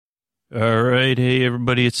All right, hey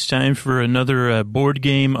everybody, it's time for another board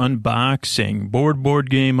game unboxing, board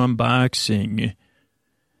game unboxing.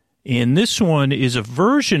 And this one is a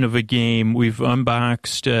version of a game we've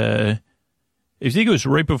unboxed, I think it was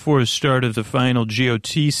right before the start of the final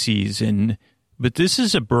GOT season, but this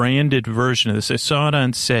is a branded version of this. I saw it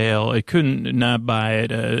on sale. I couldn't not buy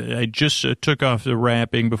it. I just took off the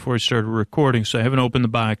wrapping before I started recording, so I haven't opened the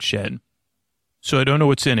box yet. So I don't know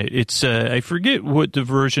what's in it. It's I forget what the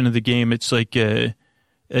version of the game. It's like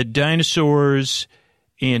dinosaurs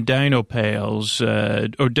and Dino Pals,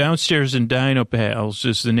 or Downstairs and Dino Pals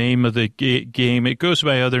is the name of the game. It goes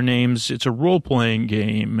by other names. It's a role-playing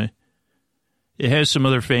game. It has some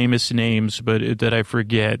other famous names, but that I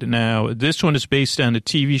forget. Now, this one is based on a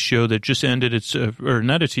TV show that just ended its, or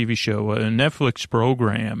not a TV show, a Netflix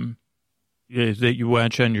program that you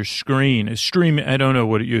watch on your screen, a stream. I don't know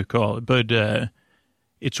what you call it, but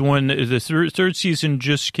it's one. The third season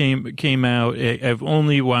just came out. I've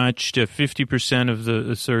only watched 50% of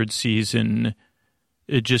the third season,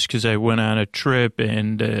 just because I went on a trip,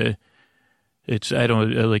 and I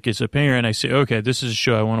don't like as a parent. I say, okay, this is a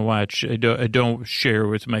show I want to watch. I don't share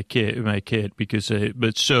with my kid because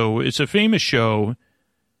so it's a famous show.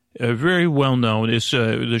 Very well known. It's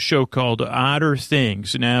the show called Odder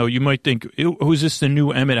Things. Now, you might think, was this the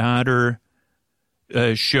new Emmett Otter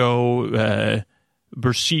show,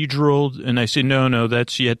 procedural? And I say, no,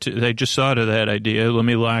 that's yet to, I just thought of that idea. Let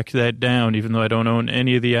me lock that down, even though I don't own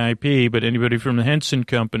any of the IP. But anybody from the Henson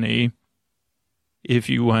Company, if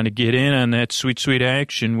you want to get in on that sweet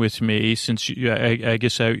action with me, since I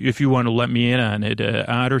guess if you want to let me in on it,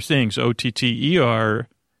 Odder Things, OTTER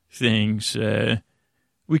Things,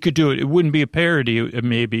 we could do it. It wouldn't be a parody,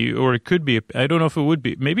 maybe, or it could be. I don't know if it would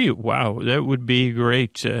be. Maybe, wow, that would be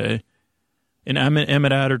great. An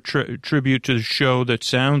Emmett Otter tribute to the show that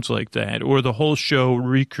sounds like that, or the whole show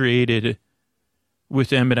recreated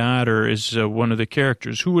with Emmett Otter as one of the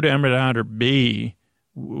characters. Who would Emmett Otter be?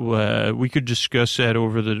 We could discuss that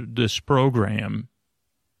over this program.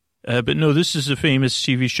 But no, this is a famous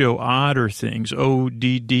TV show, Odder Things,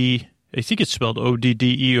 ODD. I think it's spelled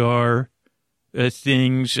ODDER.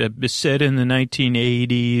 Things set in the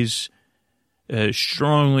 1980s,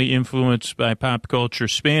 strongly influenced by pop culture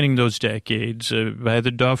spanning those decades, by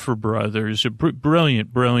the Duffer Brothers, a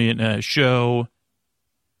brilliant show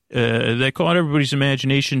that caught everybody's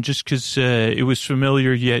imagination just because it was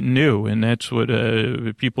familiar yet new, and that's what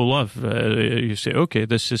people love. You say, okay,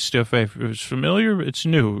 this is stuff it was familiar, it's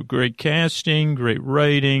new. Great casting, great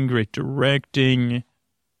writing, great directing,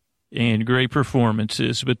 and great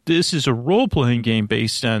performances. But this is a role-playing game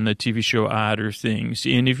based on the TV show Odder Things.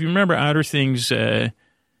 And if you remember Odder Things, it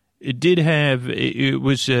did have, it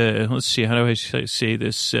was, let's see, how do I say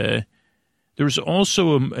this? There was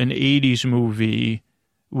also an 80s movie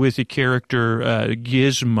with a character,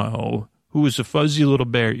 Gizmo, who was a fuzzy little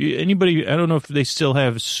bear. Anybody, I don't know if they still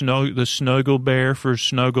have the Snuggle Bear for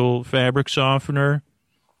Snuggle fabric softener.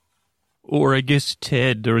 Or I guess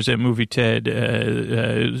Ted, there was that movie Ted,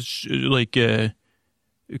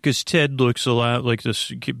 because Ted looks a lot like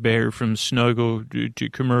this bear from Snuggle to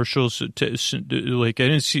commercials. Like, I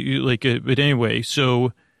didn't see, but anyway,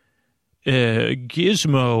 so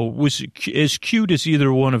Gizmo was as cute as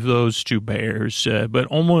either one of those two bears, but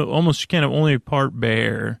almost kind of only a part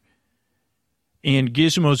bear. And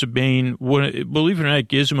Gizmo's a bane, believe it or not,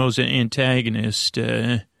 Gizmo's an antagonist,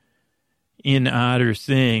 in Odder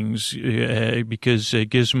Things, because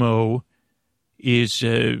Gizmo is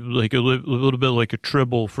like a little bit like a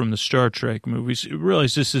Tribble from the Star Trek movies. I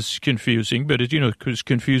realize this is confusing, but it's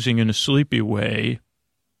confusing in a sleepy way.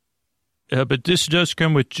 But this does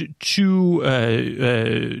come with two.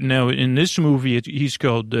 Now, in this movie, he's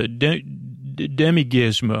called Demi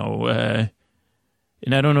Gizmo,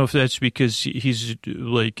 and I don't know if that's because he's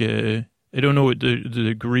like. I don't know what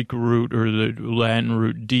the Greek root or the Latin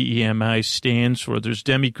root DEMI stands for. There's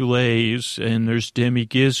Demi-Glaze and there's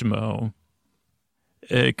Demi-Gizmo,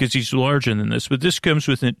 because he's larger than this. But this comes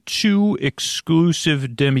with two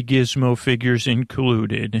exclusive Demi-Gizmo figures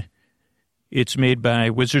included. It's made by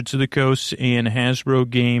Wizards of the Coast and Hasbro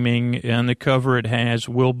Gaming. On the cover, it has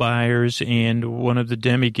Will Byers and one of the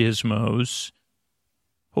Demi-Gizmos.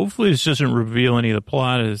 Hopefully this doesn't reveal any of the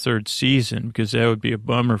plot of the third season, because that would be a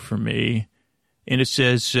bummer for me. And it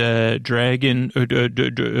says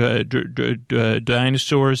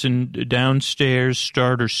dinosaurs and downstairs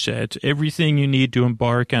starter set. Everything you need to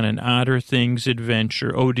embark on an Odder Things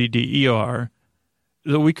adventure, ODDER.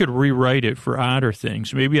 Though we could rewrite it for Odder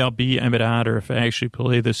Things. Maybe I'll be Emmett Otter if I actually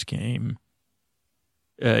play this game.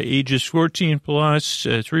 ages 14 plus,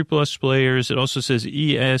 3 plus players. It also says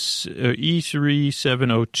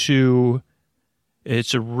E3702.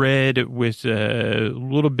 It's a red with a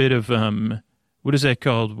little bit of, what is that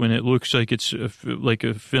called when it looks like it's like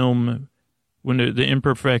a film, when the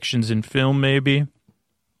imperfections in film maybe?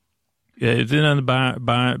 Then on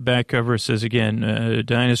the back cover it says again,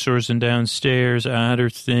 dinosaurs and downstairs,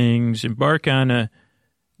 odder things, embark on a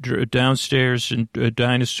downstairs and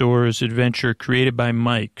dinosaurs adventure created by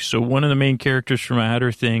Mike. So one of the main characters from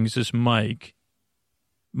Outer Things is Mike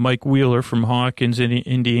Wheeler from Hawkins,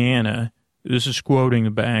 Indiana. This is quoting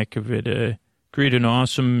the back of it. Create an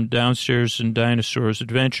awesome downstairs and dinosaurs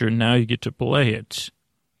adventure, and now you get to play it.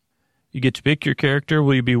 You get to pick your character.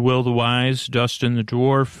 Will you be Will the Wise, Dustin the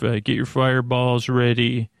Dwarf? Get your fireballs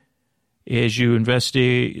ready as you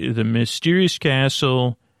investigate the mysterious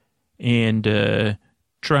castle and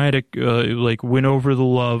try to win over the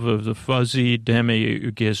love of the fuzzy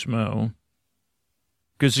demi-gizmo.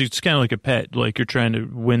 Because it's kind of like a pet, like you're trying to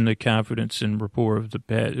win the confidence and rapport of the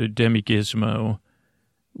pet, demi-gizmo.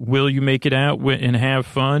 Will you make it out and have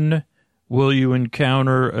fun? Will you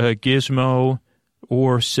encounter a gizmo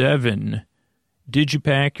or 7? Did you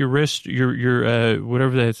pack your wrist, your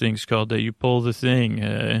whatever that thing's called that you pull the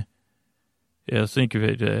thing? Think of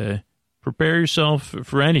it. Prepare yourself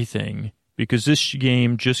for anything, because this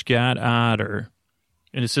game just got odder.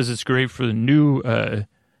 And it says it's great for the new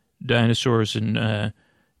dinosaurs and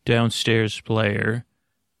downstairs player.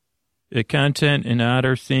 Content and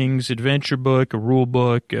Odder Things adventure book, a rule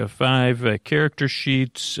book, 5 character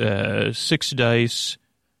sheets, 6 dice,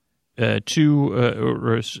 2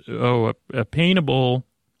 a paintable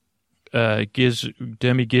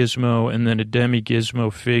demi-gizmo, and then a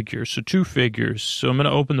demi-gizmo figure. So 2 figures. So I'm going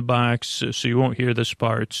to open the box so you won't hear this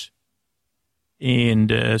parts. And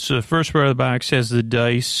so the first part of the box has the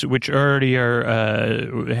dice, which already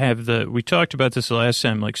we talked about this the last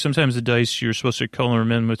time. Like sometimes the dice, you're supposed to color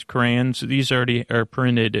them in with crayons. These already are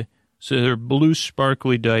printed. So they're blue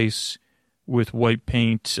sparkly dice with white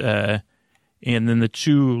paint. And then the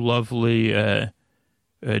 2 lovely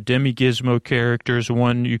demi-gizmo characters.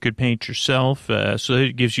 One you could paint yourself. So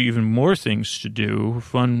it gives you even more things to do.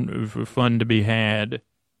 Fun to be had.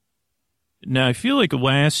 Now, I feel like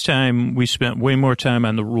last time we spent way more time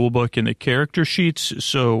on the rule book and the character sheets,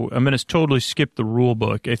 so I'm going to totally skip the rule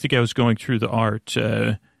book. I think I was going through the art.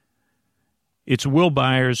 It's Will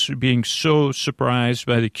Byers being so surprised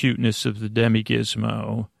by the cuteness of the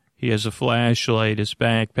demi-gizmo. He has a flashlight, his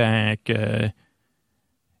backpack,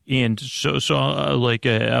 and so I'm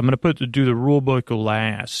going to do the rule book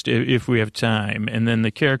last if we have time, and then the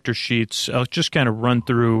character sheets, I'll just kind of run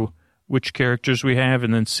through which characters we have,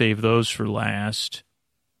 and then save those for last.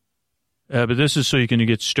 But this is so you can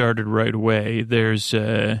get started right away. There's,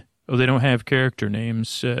 they don't have character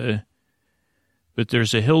names, but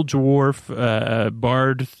there's a Hill Dwarf,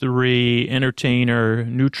 Bard 3, Entertainer,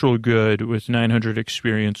 Neutral Good with 900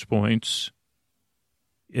 experience points.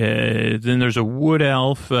 Then there's a Wood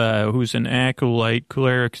Elf, who's an Acolyte,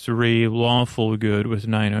 Cleric 3, Lawful Good with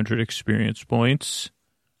 900 experience points.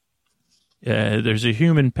 There's a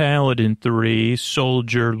Human Paladin 3,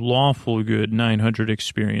 Soldier, Lawful Good, 900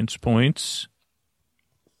 experience points.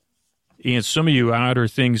 And some of you Outer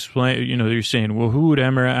Things play, you're saying, well, who would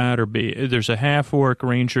Emma Outer be? There's a Half-Orc,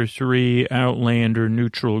 Ranger 3, Outlander,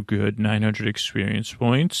 Neutral Good, 900 experience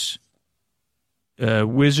points.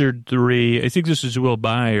 Wizard 3, I think this is Will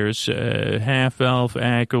Byers, Half-Elf,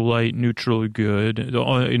 Acolyte, Neutral Good,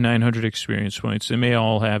 900 experience points. They may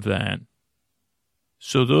all have that.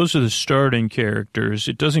 So those are the starting characters.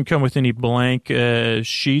 It doesn't come with any blank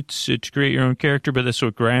sheets to create your own character, but that's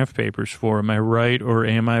what graph paper's for. Am I right or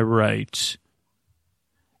am I right?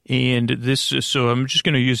 And so I'm just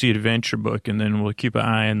going to use the adventure book, and then we'll keep an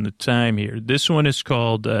eye on the time here. This one is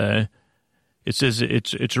called, it says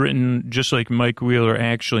it's written just like Mike Wheeler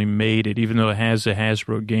actually made it, even though it has a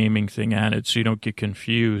Hasbro gaming thing on it, so you don't get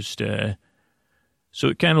confused. So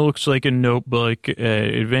it kind of looks like a notebook,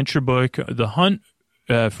 adventure book. The Hunt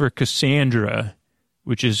for Cassandra,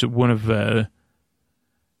 which is one of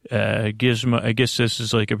Gizmo. I guess this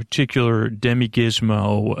is like a particular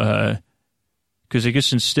demi-gizmo, because I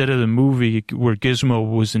guess instead of the movie where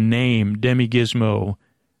Gizmo was a name, demi-gizmo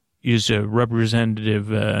is a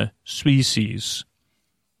representative species.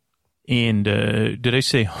 And did I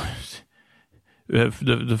say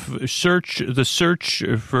the search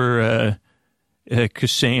for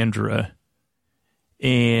Cassandra?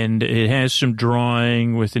 And it has some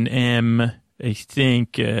drawing with an M, I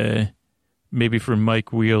think, maybe from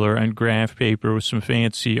Mike Wheeler on graph paper with some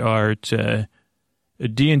fancy art. A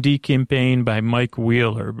D&D campaign by Mike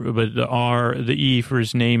Wheeler, but the E for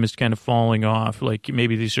his name is kind of falling off. Like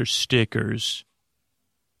maybe these are stickers.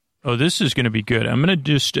 Oh, this is going to be good. I'm going to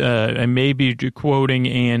just, I may be quoting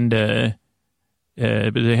and, but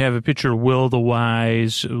they have a picture of Will the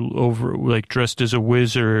Wise over, like dressed as a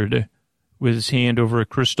wizard with his hand over a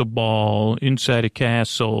crystal ball inside a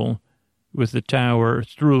castle with the tower,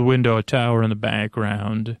 through the window, a tower in the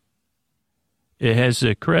background. It has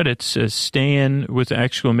the credits. Stan with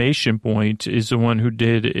exclamation point is the one who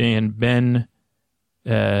did, and Ben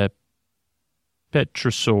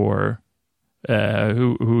Petrosor,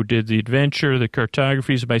 who did the adventure. The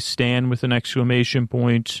cartography is by Stan with an exclamation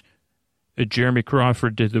point. Jeremy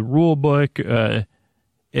Crawford did the rule book.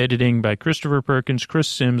 Editing by Christopher Perkins, Chris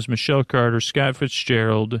Sims, Michelle Carter, Scott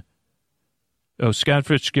Fitzgerald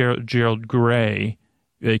Gray,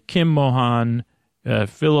 Kim Mohan,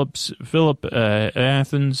 Philip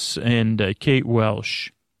Athens, and Kate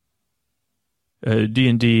Welsh.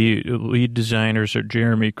 D&D lead designers are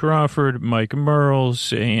Jeremy Crawford, Mike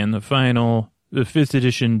Merles, and the 5th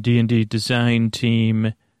edition D&D design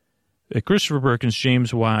team, Christopher Perkins,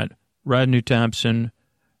 James Watt, Rodney Thompson,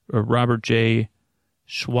 Robert J.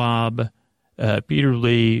 Schwab, Peter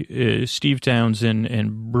Lee, Steve Townsend,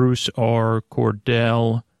 and Bruce R.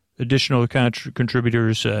 Cordell. Additional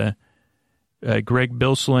contributors, Greg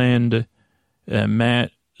Bilsland,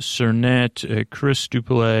 Matt Cernette, Chris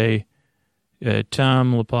Duplay,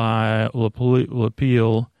 Tom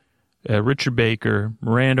Lapille, Richard Baker,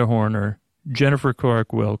 Miranda Horner, Jennifer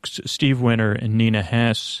Clark Wilkes, Steve Winter, and Nina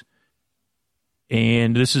Hess.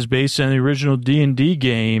 And this is based on the original D&D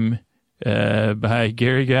game by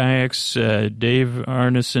Gary Gygax, Dave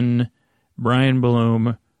Arneson, Brian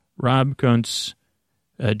Bloom, Rob Kuntz,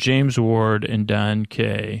 James Ward, and Don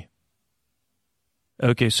Kay.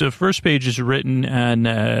 Okay, so the first page is written on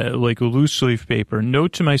like a loose leaf paper.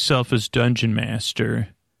 Note to myself as Dungeon Master.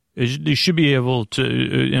 You should be able to,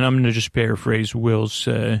 and I'm going to just paraphrase Will's,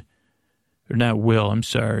 or not Will, I'm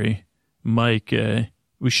sorry, Mike.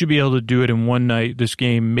 We should be able to do it in one night, this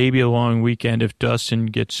game, maybe a long weekend if Dustin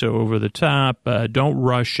gets so over the top. Don't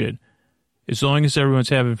rush it. As long as everyone's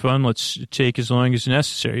having fun, let's take as long as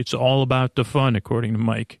necessary. It's all about the fun, according to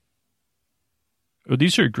Mike. Well,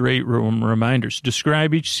 these are great reminders.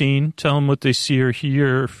 Describe each scene, tell them what they see or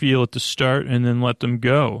hear or feel at the start, and then let them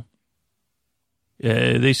go.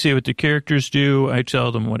 They say what the characters do. I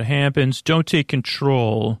tell them what happens. Don't take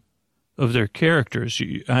control of their characters.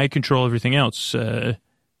 I control everything else.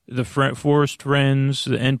 The forest friends,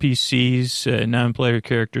 the NPCs, non-player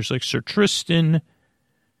characters like Sir Tristan,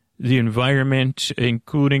 the environment,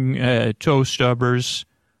 including toe stubbers,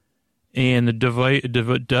 and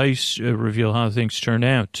the dice reveal how things turn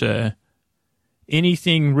out.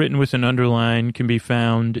 Anything written with an underline can be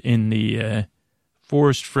found in the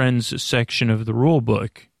Forest Friends section of the rule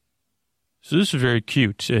book. So this is very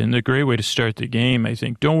cute and a great way to start the game, I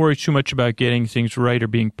think. Don't worry too much about getting things right or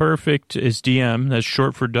being perfect. As DM, that's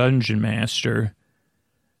short for Dungeon Master.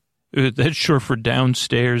 That's short for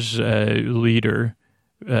Downstairs Leader,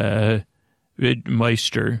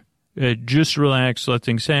 Meister. Just relax, let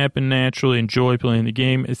things happen naturally, enjoy playing the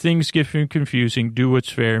game. If things get confusing, do what's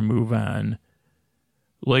fair, move on.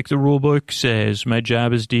 Like the rulebook says, my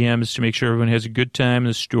job as DM is to make sure everyone has a good time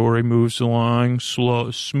and the story moves along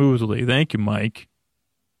smoothly. Thank you, Mike.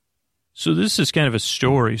 So this is kind of a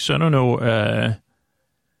story, so I don't know,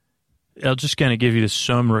 I'll just kind of give you the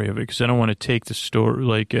summary of it because I don't want to take the story,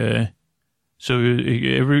 so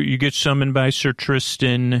you get summoned by Sir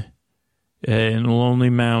Tristan in the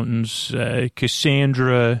Lonely Mountains.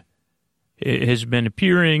 Cassandra has been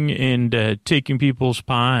appearing and taking people's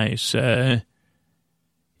pies,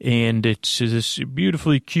 and it's this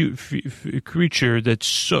beautifully cute creature that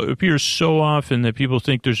appears so often that people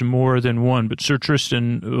think there's more than one, but Sir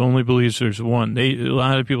Tristan only believes there's one. A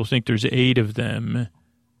lot of people think there's 8 of them.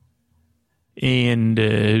 And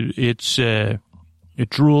it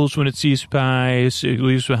drools when it sees pies. It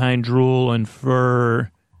leaves behind drool and fur.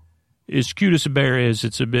 As cute as a bear is,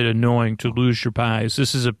 it's a bit annoying to lose your pies.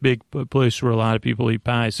 This is a big place where a lot of people eat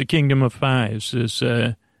pies. The Kingdom of Pies is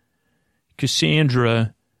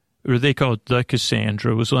Cassandra, or they call it the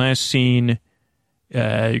Cassandra, was last seen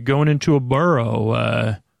going into a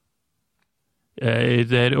burrow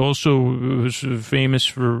that also was famous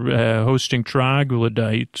for hosting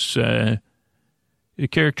troglodytes. The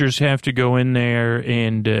characters have to go in there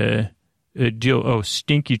and deal,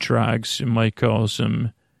 stinky trogs, Mike calls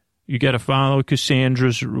them. You got to follow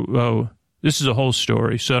Cassandra's, this is a whole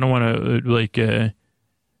story, so I don't want to,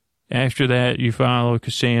 after that, you follow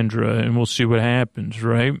Cassandra, and we'll see what happens,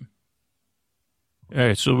 right? All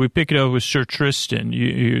right, so we pick it up with Sir Tristan.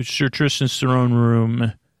 Sir Tristan's throne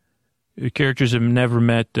room. The characters have never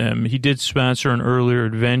met them. He did sponsor an earlier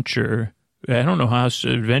adventure. I don't know how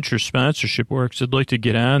adventure sponsorship works. I'd like to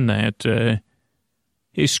get on that.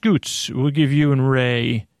 Hey, Scoots, we'll give you and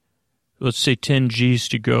Ray, let's say 10 G's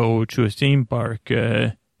to go to a theme park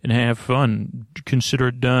and have fun. Consider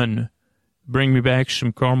it done. Bring me back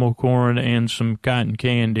some caramel corn and some cotton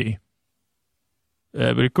candy.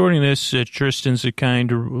 But according to this, Tristan's a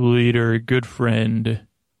kind leader, a good friend.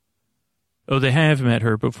 Oh, they have met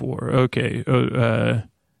her before. Okay.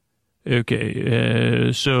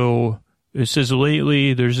 Okay. So it says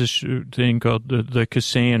lately there's this thing called the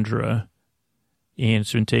Cassandra, and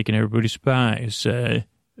it's been taking everybody's spies.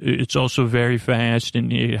 It's also very fast,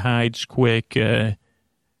 and it hides quick, and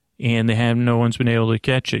no one's been able to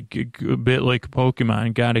catch it. A bit like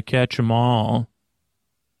Pokemon, got to catch them all.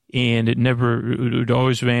 And it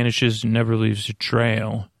always vanishes and never leaves a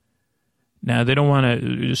trail. Now, they don't want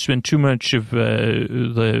to spend too much of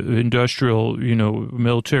the industrial,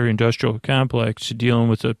 military-industrial complex dealing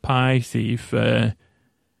with a pie thief,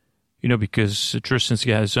 because Tristan's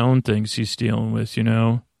got his own things he's dealing with,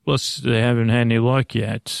 Plus, they haven't had any luck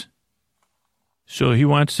yet. So he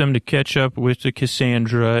wants them to catch up with the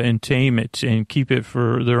Cassandra and tame it and keep it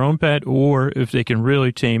for their own pet, or if they can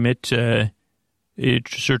really tame it, Sir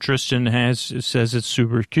Tristan says it's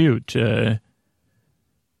super cute. So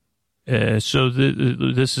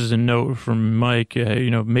this is a note from Mike.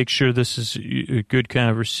 Make sure this is a good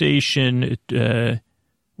conversation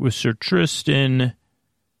with Sir Tristan.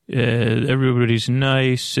 Everybody's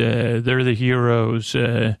nice. They're the heroes.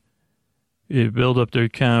 Build up their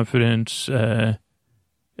confidence.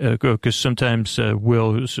 Because sometimes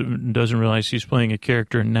Will doesn't realize he's playing a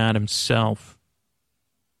character and not himself.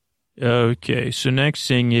 Okay, so next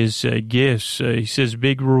thing is gifts. He says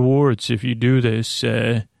big rewards if you do this.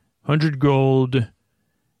 100 gold,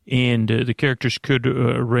 and the characters could,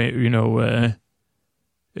 try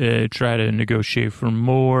to negotiate for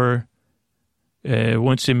more.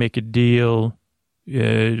 Once they make a deal,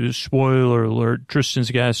 spoiler alert, Tristan's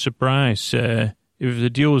got a surprise. If the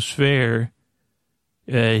deal is fair,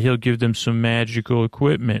 he'll give them some magical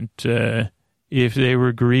equipment. If they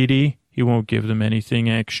were greedy, he won't give them anything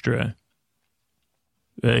extra.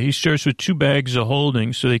 He starts with 2 bags of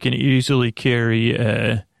holding so they can easily carry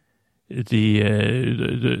they're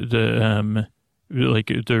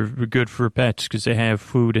good for pets because they have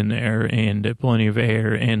food in there and plenty of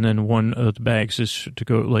air. And then one of the bags is to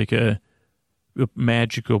go like a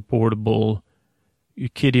magical portable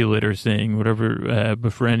kitty litter thing, whatever,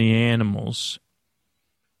 but for any animals.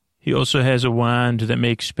 He also has a wand that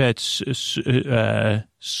makes pets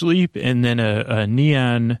sleep, and then a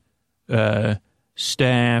neon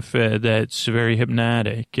staff that's very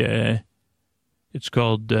hypnotic. It's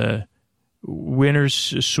called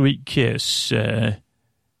Winter's Sweet Kiss, and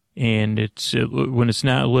it's when it's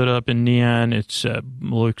not lit up in neon, it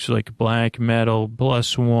looks like black metal.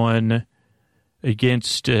 +1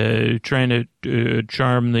 against trying to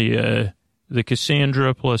charm the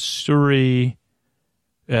Cassandra. +3.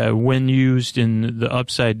 When used in the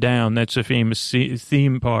Upside Down, that's a famous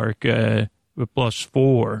theme park, with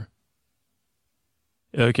 +4.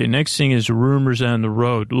 Okay, next thing is rumors on the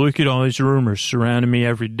road. Look at all these rumors surrounding me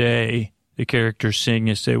every day. The characters sing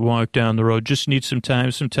as they walk down the road. Just need some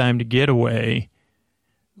time to get away.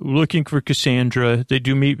 Looking for Cassandra. They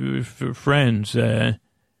do meet friends.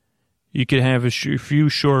 You could have a few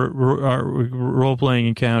short role-playing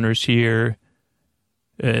encounters here.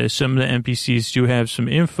 Some of the NPCs do have some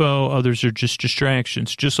info. Others are just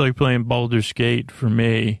distractions, just like playing Baldur's Gate for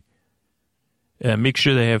me. Make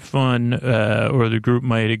sure they have fun, or the group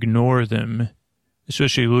might ignore them,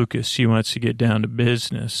 especially Lucas. He wants to get down to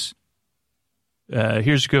business.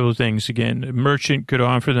 Here's a couple of things again. A merchant could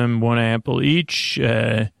offer them 1 apple each.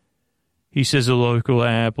 He says the local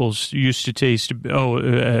apples used to taste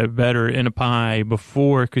better in a pie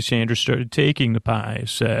before Cassandra started taking the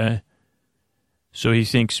pies. So he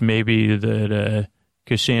thinks maybe that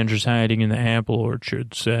Cassandra's hiding in the apple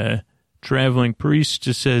orchards. Traveling priest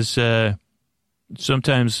says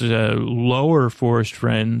sometimes lower forest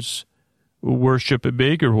friends worship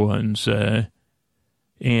bigger ones,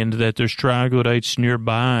 and that there's troglodytes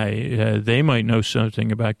nearby. They might know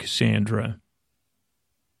something about Cassandra.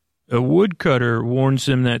 A woodcutter warns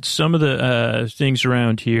them that some of the things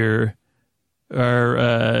around here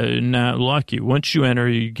are not lucky. Once you enter,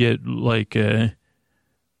 you get like some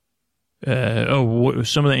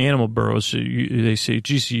of the animal burrows. They say,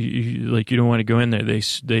 "Geez, you don't want to go in there." They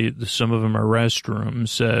some of them are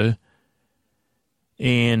restrooms,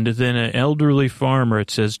 And then an elderly farmer, it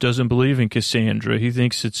says, doesn't believe in Cassandra. He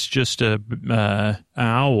thinks it's just a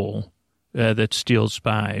owl that steals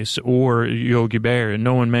spies, or Yogi Bear. And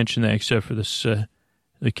no one mentioned that except for this.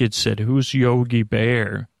 The kid said, "Who's Yogi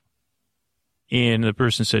Bear?" And the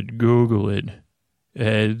person said, "Google it."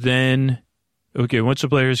 Then, okay, once the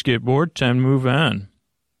players get bored, time to move on.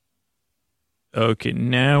 Okay,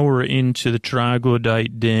 now we're into the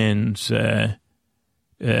troglodyte dens.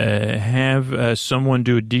 Have someone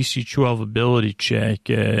do a DC 12 ability check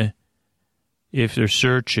if they're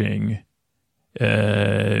searching.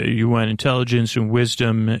 You want intelligence and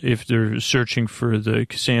wisdom if they're searching for the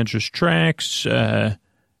Cassandra's tracks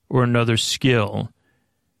or another skill.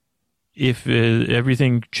 If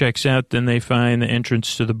everything checks out, then they find the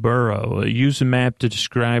entrance to the burrow. Use a map to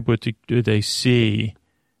describe what they see.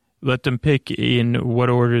 Let them pick in what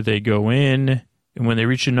order they go in, and when they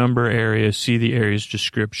reach a number area, see the area's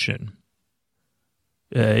description.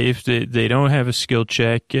 If they don't have a skill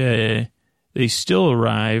check, they still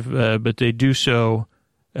arrive, but they do so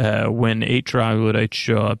when 8 troglodytes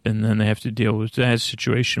show up, and then they have to deal with that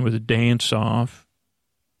situation with a dance-off.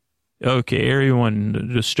 Okay, Area 1,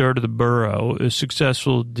 the start of the burrow. A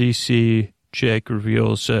successful DC check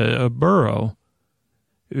reveals a burrow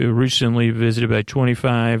recently visited by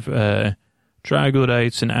 25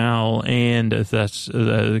 troglodytes, an owl, and that's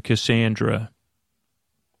Cassandra.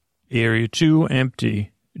 Area 2,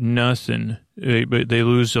 empty. Nothing. But they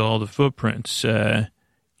lose all the footprints.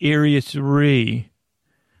 Area 3,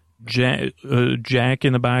 Jack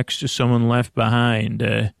in the box to someone left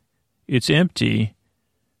behind. It's empty.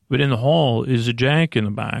 But in the hall is a Jack in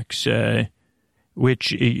the Box,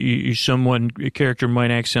 which a character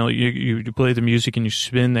might accidentally, you play the music and you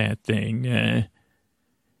spin that thing.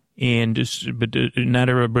 But not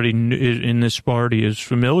everybody in this party is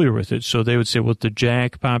familiar with it. So they would say, well, if the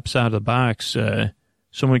Jack pops out of the box,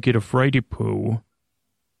 someone get a frighty poo.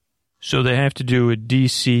 So they have to do a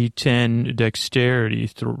DC 10 dexterity,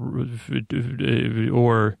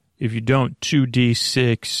 or if you don't,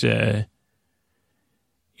 2D6,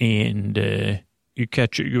 and you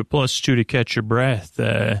catch your +2 to catch your breath.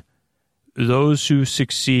 Those who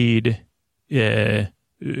succeed,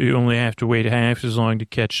 you only have to wait half as long to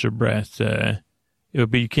catch their breath. But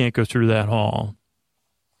you can't go through that hall.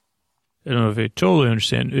 I don't know if I totally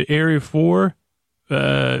understand. Area 4,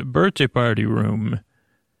 birthday party room.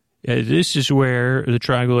 This is where the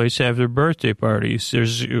troglodytes have their birthday parties.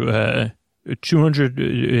 There's 200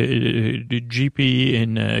 GP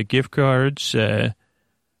in gift cards,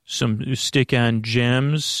 some stick-on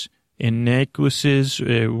gems and necklaces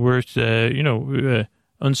worth,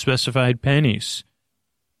 unspecified pennies.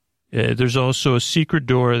 There's also a secret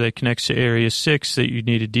door that connects to Area 6 that you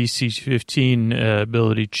need a DC 15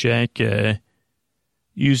 ability check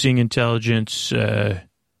using intelligence,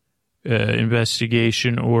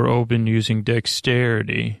 investigation, or open using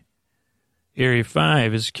dexterity. Area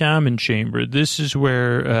 5 is common chamber. This is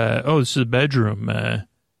where, this is the bedroom,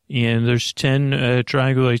 and there's 10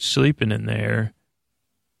 troglodytes sleeping in there.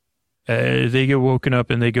 They get woken up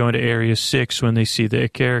and they go into Area 6 when they see their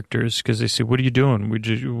characters because they say, "What are you doing? We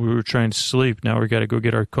were trying to sleep. Now we got to go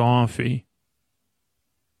get our coffee."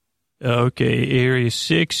 Okay, Area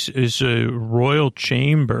 6 is a royal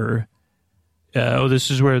chamber.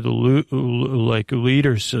 This is where the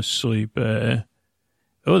leaders sleep. And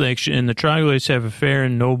the troglodytes have a fair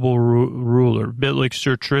and noble ruler, a bit like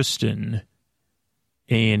Sir Tristan.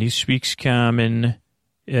 And he speaks common,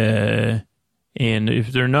 and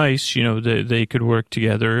if they're nice, they could work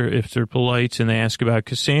together. If they're polite and they ask about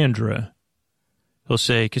Cassandra, he'll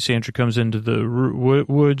say Cassandra comes into the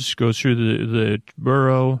woods, goes through the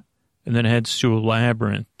burrow, and then heads to a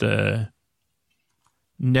labyrinth.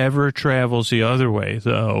 Never travels the other way,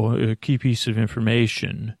 though, a key piece of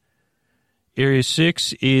information. Area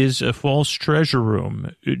 6 is a false treasure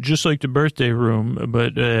room, just like the birthday room,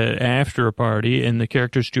 but after a party, and the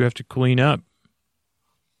characters do have to clean up.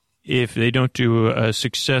 If they don't do a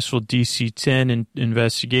successful DC 10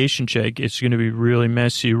 investigation check, it's going to be a really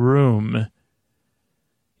messy room.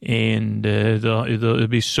 And it'll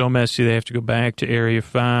be so messy they have to go back to Area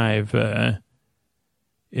 5.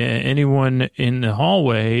 Anyone in the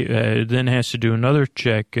hallway then has to do another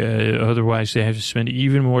check. Otherwise, they have to spend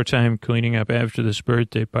even more time cleaning up after this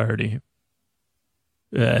birthday party.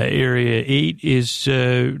 Area 8 is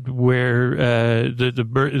where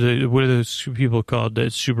the what are those people called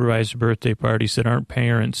that supervise birthday parties that aren't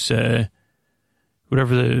parents?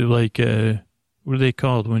 Whatever what are they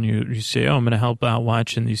called when you say, "Oh, I'm going to help out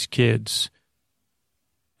watching these kids"?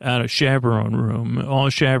 Out of chaperone room. All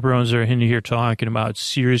chaperones are in here talking about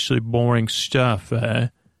seriously boring stuff.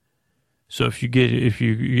 So if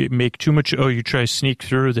you make too much, you try to sneak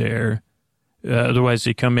through there. Otherwise,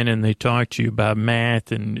 they come in and they talk to you about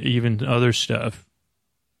math and even other stuff.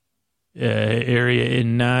 Area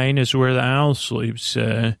 9 is where the owl sleeps.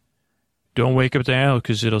 Don't wake up the owl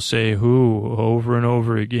because it'll say who over and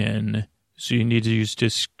over again. So you need to use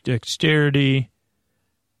dexterity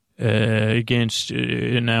against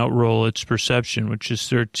and outroll its perception, which is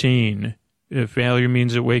 13. Failure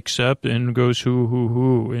means it wakes up and goes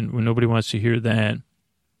who, and nobody wants to hear that.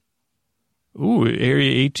 Ooh,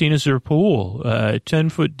 Area 18 is their pool.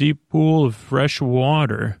 10-foot deep pool of fresh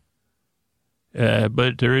water.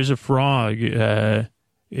 But there is a frog. And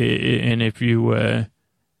if you...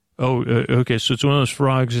 okay, so it's one of those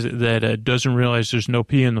frogs that doesn't realize there's no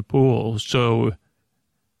pee in the pool. So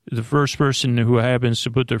the first person who happens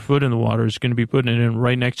to put their foot in the water is going to be putting it in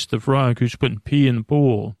right next to the frog who's putting pee in the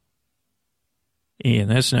pool.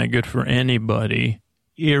 And that's not good for anybody.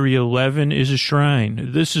 Area 11 is a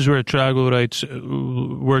shrine. This is where troglodytes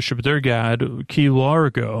worship their god, Key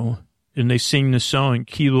Largo, and they sing the song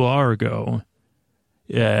Key Largo.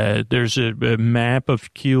 There's a map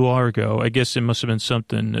of Key Largo. I guess it must have been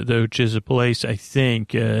something, which is a place, I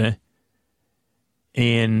think. And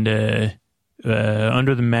under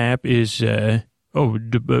the map is, fake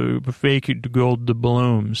gold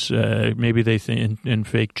doubloons. Maybe they think, and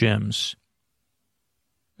fake gems.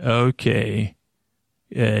 Okay.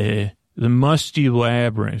 The musty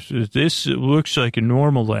labyrinth. This looks like a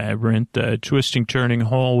normal labyrinth, twisting, turning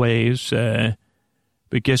hallways.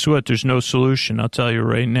 But guess what? There's no solution. I'll tell you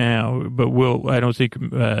right now. But I don't think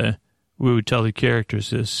we would tell the characters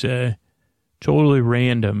this. Totally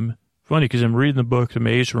random. Funny because I'm reading the book, The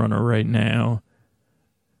Maze Runner, right now,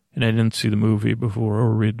 and I didn't see the movie before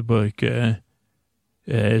or read the book. So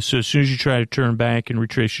as soon as you try to turn back and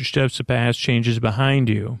retrace your steps, the path changes behind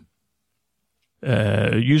you.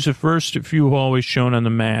 Use the first few hallways shown on the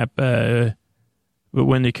map, but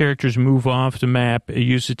when the characters move off the map,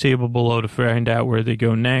 use the table below to find out where they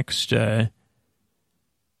go next. If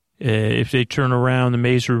they turn around, the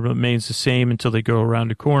maze remains the same until they go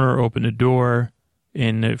around a corner, open a door,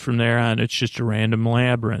 and from there on, it's just a random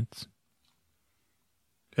labyrinth.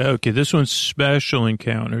 Okay, this one's special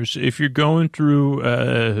encounters. If you're going through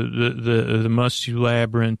the musty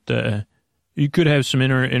labyrinth, you could have some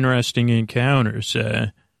interesting encounters.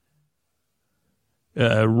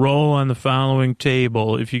 Roll on the following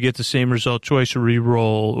table. If you get the same result twice,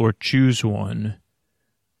 re-roll or choose one.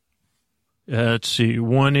 Let's see.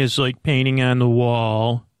 1 is like painting on the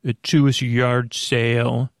wall. 2 is a yard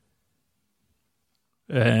sale.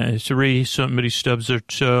 3, somebody stubs their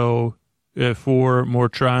toe. 4, more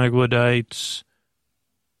troglodytes.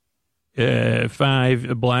 5,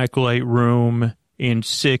 a black light room. And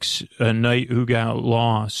 6, a knight who got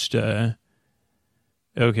lost.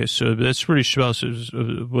 Okay, so that's pretty special.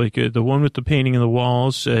 Like the one with the painting on the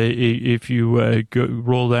walls, if you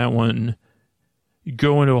roll that one, you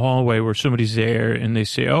go into a hallway where somebody's there and they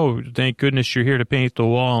say, oh, thank goodness you're here to paint the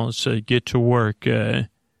walls, get to work.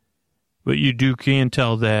 But you can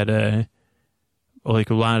tell that,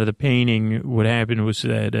 like a lot of the painting, what happened was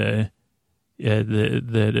that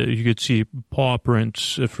you could see paw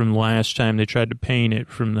prints from the last time they tried to paint it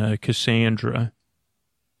from the Cassandra.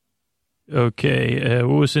 Okay,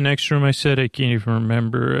 what was the next room I said? I can't even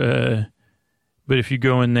remember. But if you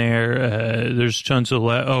go in there, there's tons of...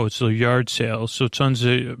 it's a yard sale, so tons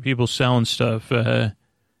of people selling stuff. And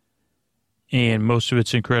most of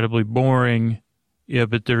it's incredibly boring. Yeah,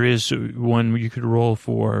 but there is one you could roll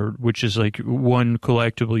for, which is like one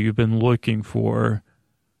collectible you've been looking for.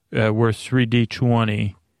 Worth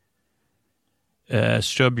 3d20.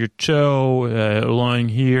 Stub your toe. Along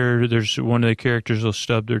here, there's one of the characters will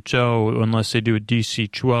stub their toe unless they do a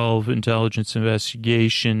DC 12 intelligence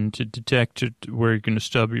investigation to detect where you're going to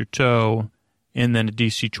stub your toe, and then a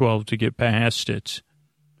DC 12 to get past it.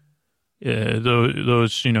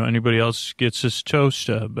 Those, anybody else gets this toe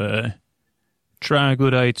stub.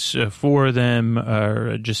 Troglodytes, 4 of them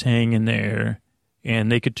are just hanging there.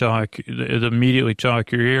 And they could immediately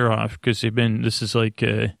talk your ear off because they've been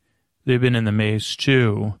in the maze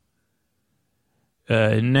too.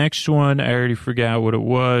 Next one, I already forgot what it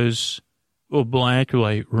was. Black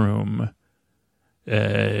light room.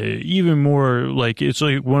 Even more like, it's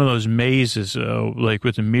like one of those mazes, like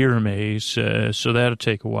with a mirror maze. So that'll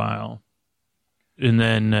take a while. And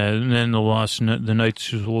then the knight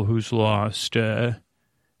who's lost.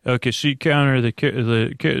 Okay, so you counter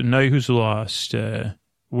the knight who's lost,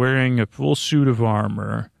 wearing a full suit of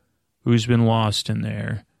armor, who's been lost in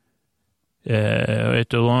there. At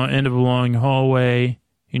the end of a long hallway,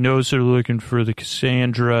 He knows they're looking for the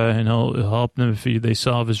Cassandra, and he'll help them if they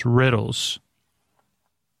solve his riddles.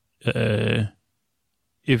 If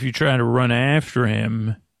you try to run after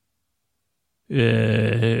him, you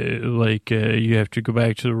have to go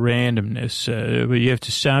back to the randomness, but you have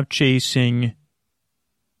to stop chasing.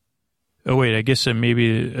 Oh, wait, I guess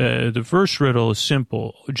maybe the first riddle is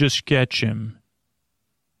simple. Just catch him.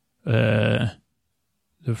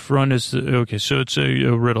 The front is okay, so it's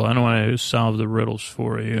a riddle. I don't want to solve the riddles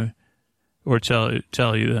for you or tell you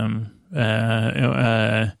them.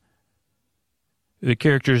 The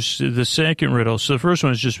characters, the second riddle. So the first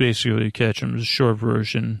one is just basically catch him. It's a short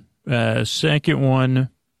version. Second one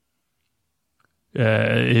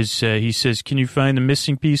is he says, "Can you find the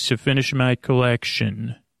missing piece to finish my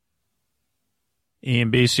collection?"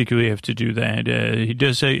 And basically you have to do that. He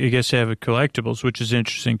does, I guess, have a collectibles, which is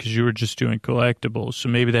interesting because you were just doing collectibles. So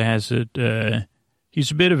maybe that has it.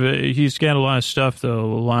 He's got a lot of stuff, though.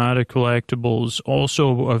 A lot of collectibles.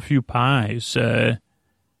 Also a few pies. A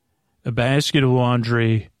basket of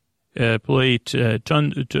laundry. A plate.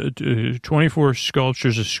 24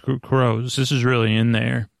 sculptures of crows. This is really in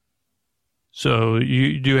there. So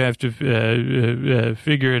you do have to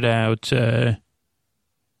figure it out.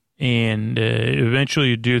 And eventually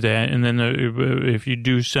you do that, and then if you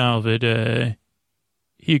do solve it,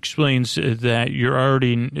 he explains that you're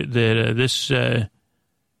already this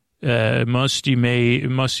musty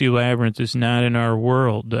labyrinth is not in our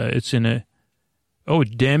world. It's in a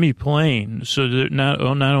demi-plane. So not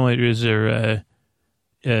only is there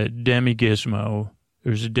a demi-gizmo,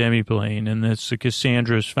 there's a demi-plane, and that's the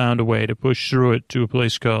Cassandra's found a way to push through it to a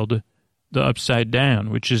place called the Upside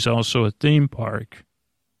Down, which is also a theme park.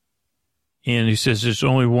 And he says there's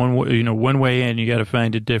only one way in. You got to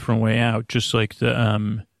find a different way out, just like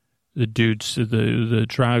the dudes, the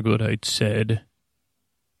troglodytes said.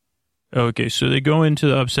 Okay, so they go into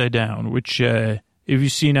the Upside Down, which if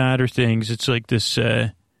you've seen Odder Things, it's like this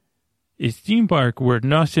a theme park where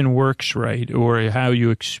nothing works right or how you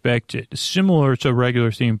expect it. Similar to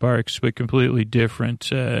regular theme parks, but completely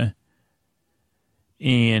different.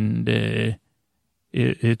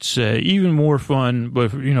 It's even more fun,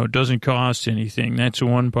 but, it doesn't cost anything. That's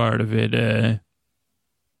one part of it.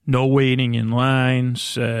 No waiting in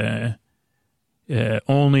lines.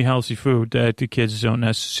 Only healthy food that the kids don't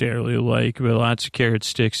necessarily like, but lots of carrot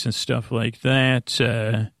sticks and stuff like that.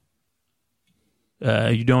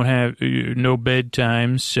 You don't have no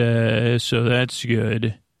bedtimes, so that's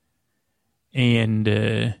good.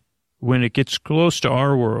 And when it gets close to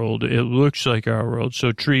our world, it looks like our world.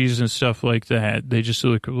 So trees and stuff like that, they just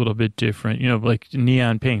look a little bit different, like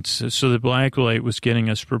neon paints. So the black light was getting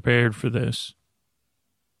us prepared for this.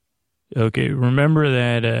 Okay, remember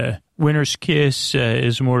that Winter's Kiss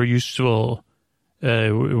is more useful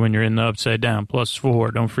when you're in the Upside Down,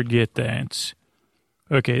 +4. Don't forget that.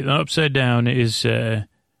 Okay, the Upside Down is, this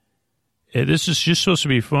is just supposed to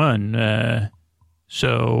be fun.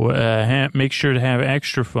 So make sure to have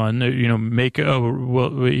extra fun.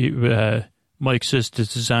 Mike says to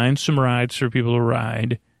design some rides for people to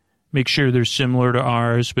ride. Make sure they're similar to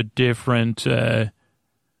ours but different. He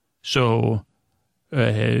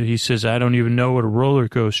says, I don't even know what a roller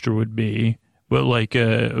coaster would be, but like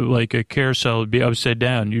a carousel would be upside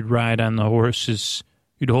down. You'd ride on the horses.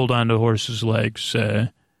 You'd hold on to the horse's legs. So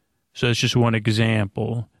that's just one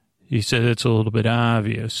example. He said it's a little bit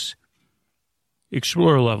obvious.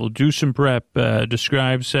 Explore level, do some prep,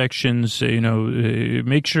 describe sections,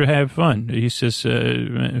 make sure to have fun. He says,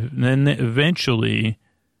 then eventually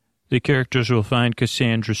the characters will find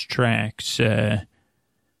Cassandra's tracks,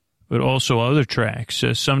 but also other tracks.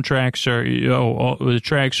 Some tracks the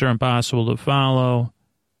tracks are impossible to follow.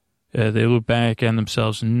 They look back on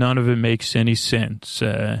themselves. None of it makes any sense.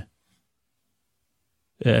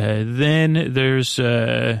 Then there's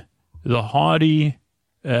the haughty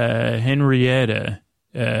Henrietta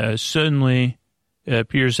suddenly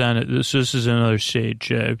appears on it. This is another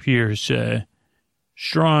stage. Appears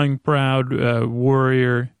strong, proud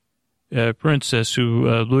warrior princess who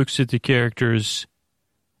looks at the characters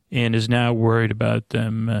and is now worried about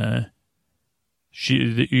them.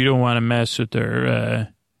 You don't want to mess with her.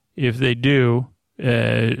 If they do,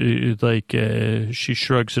 she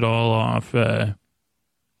shrugs it all off,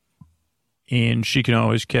 and she can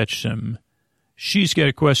always catch them. She's got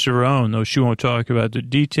a quest of her own, though she won't talk about the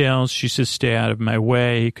details. She says, stay out of my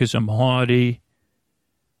way because I'm haughty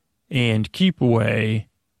and keep away.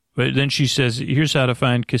 But then she says, here's how to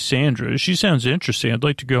find Cassandra. She sounds interesting. I'd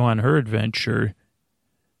like to go on her adventure.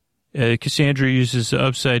 Cassandra uses the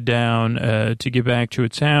Upside Down to get back to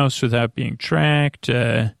its house without being tracked.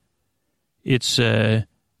 It's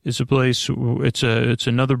is a place. It's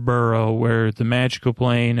another burrow where the magical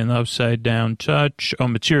plane and the upside down touch. Oh,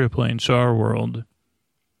 material plane, so our world.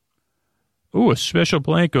 Oh, a special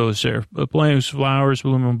plant goes there. A plant whose flowers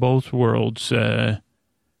bloom in both worlds. And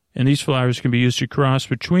these flowers can be used to cross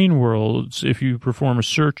between worlds if you perform a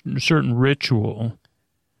certain ritual,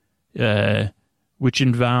 which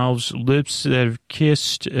involves lips that have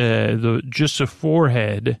kissed just the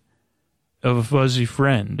forehead of a fuzzy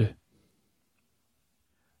friend.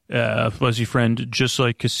 A fuzzy friend just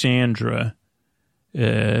like Cassandra.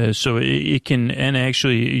 So it can, and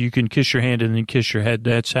actually you can kiss your hand and then kiss your head.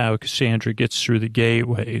 That's how Cassandra gets through the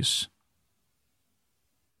gateways.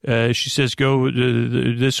 She says, go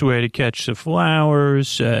this way to catch the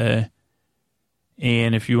flowers. And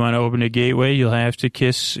if you want to open a gateway, you'll have to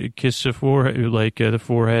kiss the forehead, like the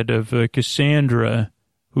forehead of Cassandra,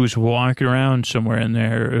 who's walking around somewhere in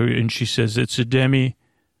there. And she says, it's a demi-gizmo.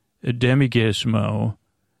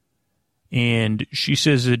 And she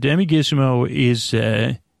says the demi-gizmo is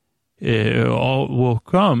will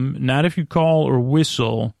come, not if you call or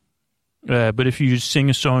whistle, but if you sing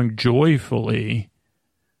a song joyfully.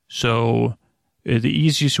 So the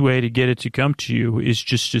easiest way to get it to come to you is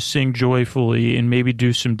just to sing joyfully and maybe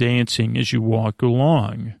do some dancing as you walk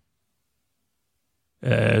along.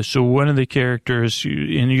 So one of the characters,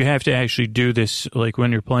 and you have to actually do this like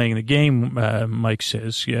when you're playing the game, Mike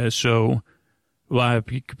says, yeah, so a lot of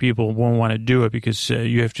people won't want to do it because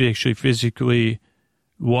you have to actually physically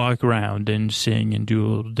walk around and sing and do a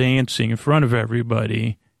little dancing in front of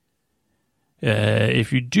everybody.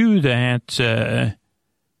 If you do that,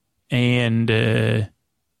 and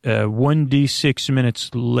 1d6 minutes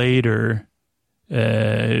later,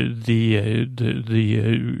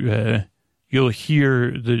 you'll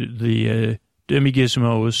hear the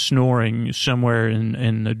demi-gizmo snoring somewhere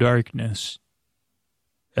in the darkness.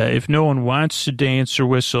 If no one wants to dance or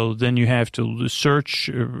whistle, then you have to search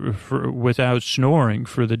without snoring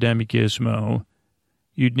for the demi-gizmo.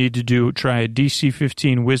 You'd need to try a DC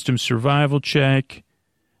 15 wisdom survival check.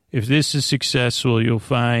 If this is successful, you'll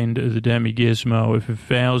find the demi-gizmo. If it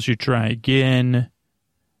fails, you try again.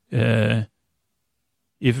 If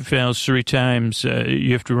it fails 3 times,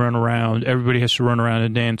 you have to run around. Everybody has to run around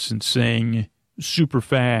and dance and sing super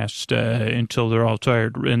fast until they're all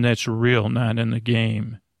tired. And that's real, not in the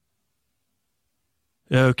game.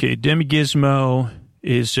 Okay, demi-gizmo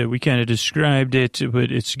is, we kind of described it,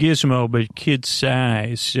 but it's gizmo, but kid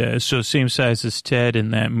size. So same size as Ted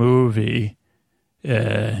in that movie.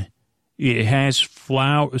 It has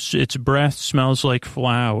flowers. Its breath smells like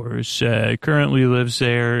flowers. Currently lives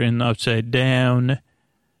there in the Upside Down.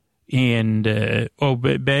 And,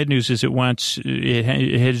 but bad news is it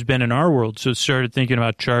has been in our world, so it started thinking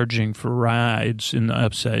about charging for rides in the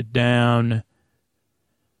Upside Down.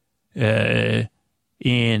 It's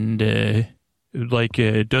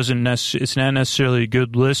not necessarily a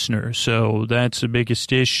good listener, so that's the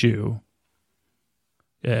biggest issue.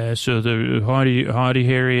 So the haughty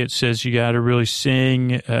Harriet says you got to really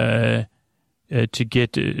sing to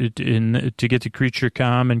get the creature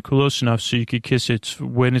calm and close enough so you could kiss its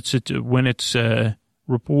when it's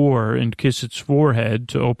rapport and kiss its forehead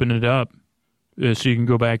to open it up, so you can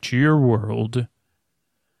go back to your world.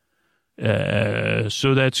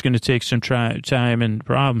 So that's going to take some time and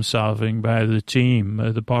problem solving by the team,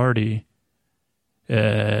 the party.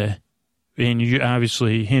 And you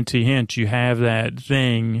obviously, hint, you have that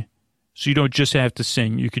thing, so you don't just have to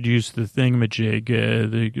sing. You could use the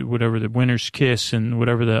thingamajig, whatever the winner's kiss and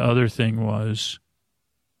whatever the other thing was,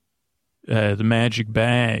 the magic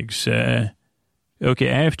bags. Okay,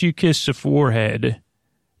 after you kiss the forehead,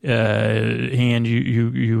 and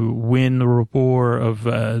you win the rapport of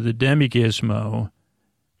the demi-gizmo,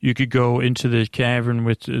 you could go into the cavern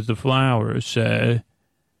with the flowers.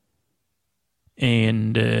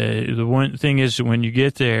 And the one thing is that when you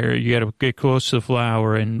get there, you got to get close to the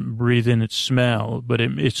flower and breathe in its smell. But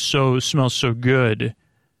it smells so good.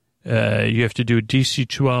 You have to do a DC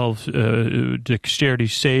 12 dexterity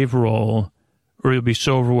save roll, or you'll be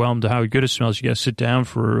so overwhelmed at how good it smells. You got to sit down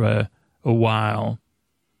for a while.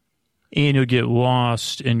 And you'll get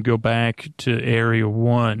lost and go back to Area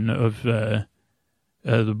 1 of the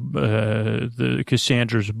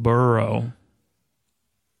Cassandra's burrow.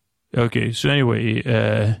 Okay, so anyway,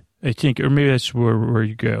 I think, or maybe that's where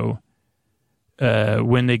you go.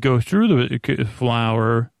 When they go through the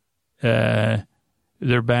flower, they're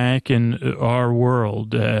back in our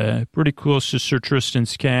world, pretty close to Sir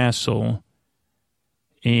Tristan's castle.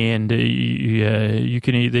 And they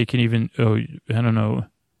can even, I don't know.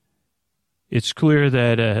 It's clear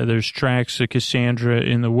that there's tracks of Cassandra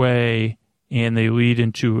in the way, and they lead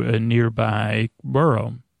into a nearby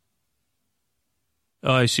burrow.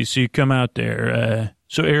 Oh, I see. So you come out there.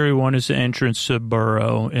 So Area 1 is the entrance to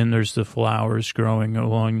Burrow, and there's the flowers growing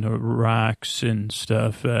along the rocks and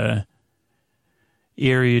stuff.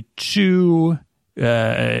 Area 2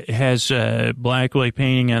 has black light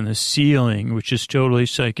painting on the ceiling, which is totally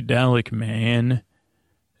psychedelic, man.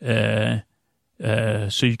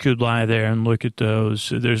 So you could lie there and look at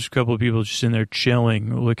those. There's a couple of people just in there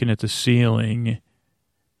chilling, looking at the ceiling.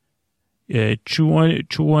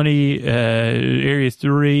 20, Area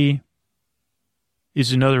 3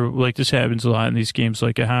 is another, like this happens a lot in these games,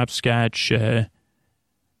 like a hopscotch,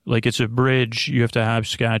 like it's a bridge you have to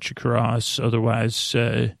hopscotch across, otherwise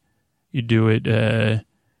you do it,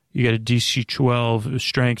 you got a DC 12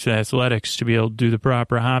 strength athletics to be able to do the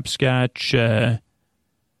proper hopscotch, and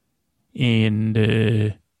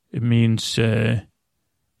it means, if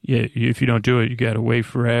you don't do it, you got to wait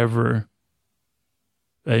forever.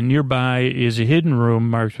 Nearby is a hidden room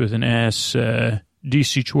marked with an S,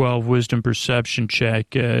 DC 12 wisdom perception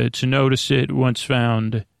check. To notice it, once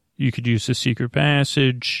found, you could use the secret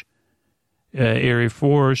passage. Area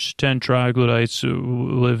 4, 10 troglodytes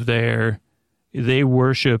live there. They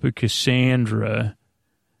worship a Cassandra.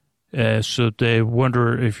 So they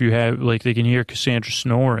wonder if you have, like, they can hear Cassandra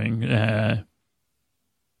snoring.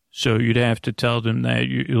 So you'd have to tell them that,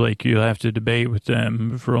 you'll have to debate with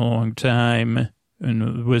them for a long time.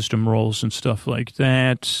 And wisdom rolls and stuff like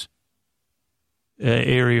that.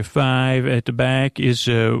 Area 5 at the back is,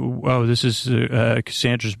 this is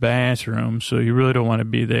Cassandra's bathroom, so you really don't want to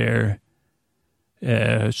be there.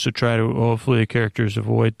 So try to, hopefully the characters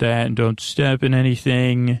avoid that and don't step in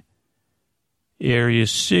anything. Area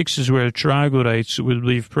 6 is where the troglodytes would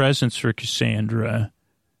leave presents for Cassandra.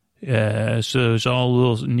 So there's all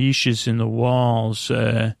little niches in the walls,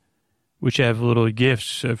 which have little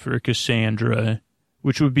gifts for Cassandra,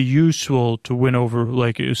 which would be useful to win over,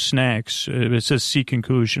 like, snacks. It says see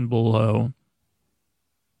conclusion below.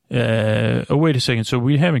 Wait a second. So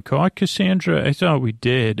we haven't caught Cassandra? I thought we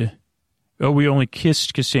did. Oh, we only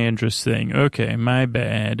kissed Cassandra's thing. Okay, my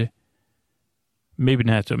bad. Maybe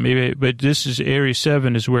not, though. Maybe, but this is Area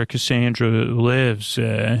 7 is where Cassandra lives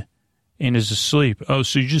and is asleep. Oh,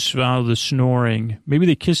 so you just follow the snoring. Maybe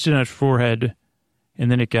they kissed it on her forehead, and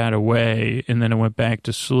then it got away, and then it went back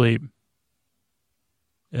to sleep.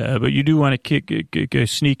 But you do want to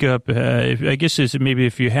sneak up. I guess it's maybe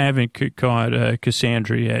if you haven't caught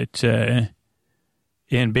Cassandra yet.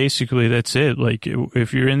 And basically that's it. Like,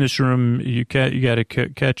 if you're in this room, you got to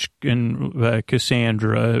catch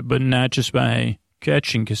Cassandra, but not just by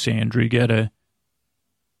catching Cassandra. You got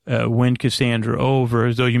to win Cassandra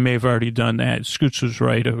over, though you may have already done that. Scoots was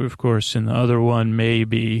right, of course, and the other one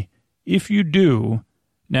maybe. If you do...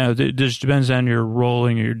 Now, this depends on your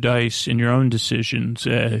rolling your dice and your own decisions.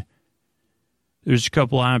 There's a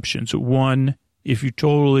couple options. One, if you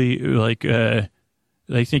totally,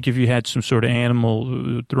 I think if you had some sort of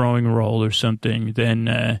animal throwing roll or something,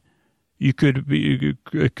 then you could be,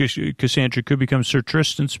 Cassandra could become Sir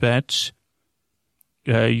Tristan's pets.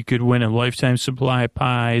 You could win a lifetime supply of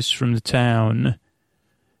pies from the town.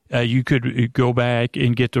 You could go back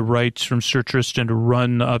and get the rights from Sir Tristan to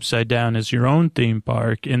run the Upside Down as your own theme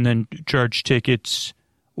park and then charge tickets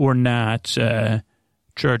or not,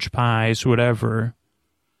 charge pies, whatever.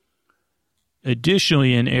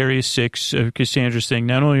 Additionally, in Area 6 of Cassandra's thing,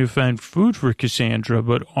 not only you find food for Cassandra,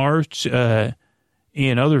 but art and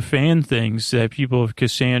other fan things that people of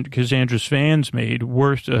Cassandra's fans made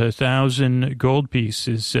worth 1,000 gold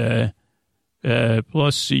pieces.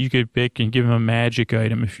 Plus, you could pick and give him a magic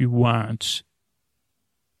item if you want.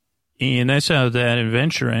 And that's how that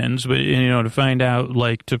adventure ends. But, to find out,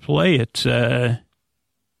 to play it,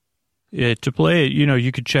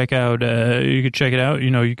 you could check out, you could check out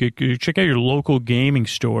your local gaming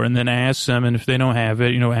store and then ask them, and if they don't have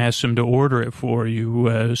it, ask them to order it for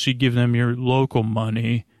you, so you give them your local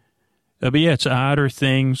money. But yeah, it's Otter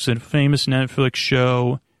Things, a famous Netflix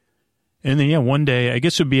show. And then, one day, I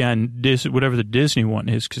guess it would be on whatever the Disney one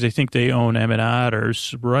is, because I think they own Emmett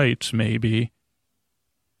Otter's rights, maybe.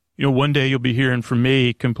 One day you'll be hearing from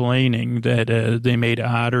me complaining that they made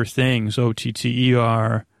Otter Things,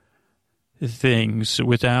 OTTER things,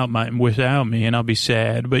 without me, and I'll be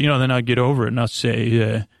sad. But, then I'll get over it, and I'll say,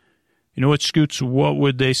 you know what, Scoots, what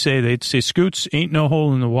would they say? They'd say, Scoots, ain't no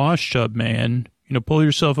hole in the wash tub, man. Pull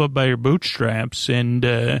yourself up by your bootstraps and...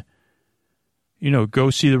 go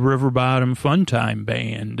see the River Bottom Fun Time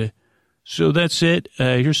Band. So that's it.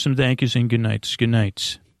 Here's some thank yous and good nights. Good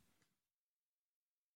nights.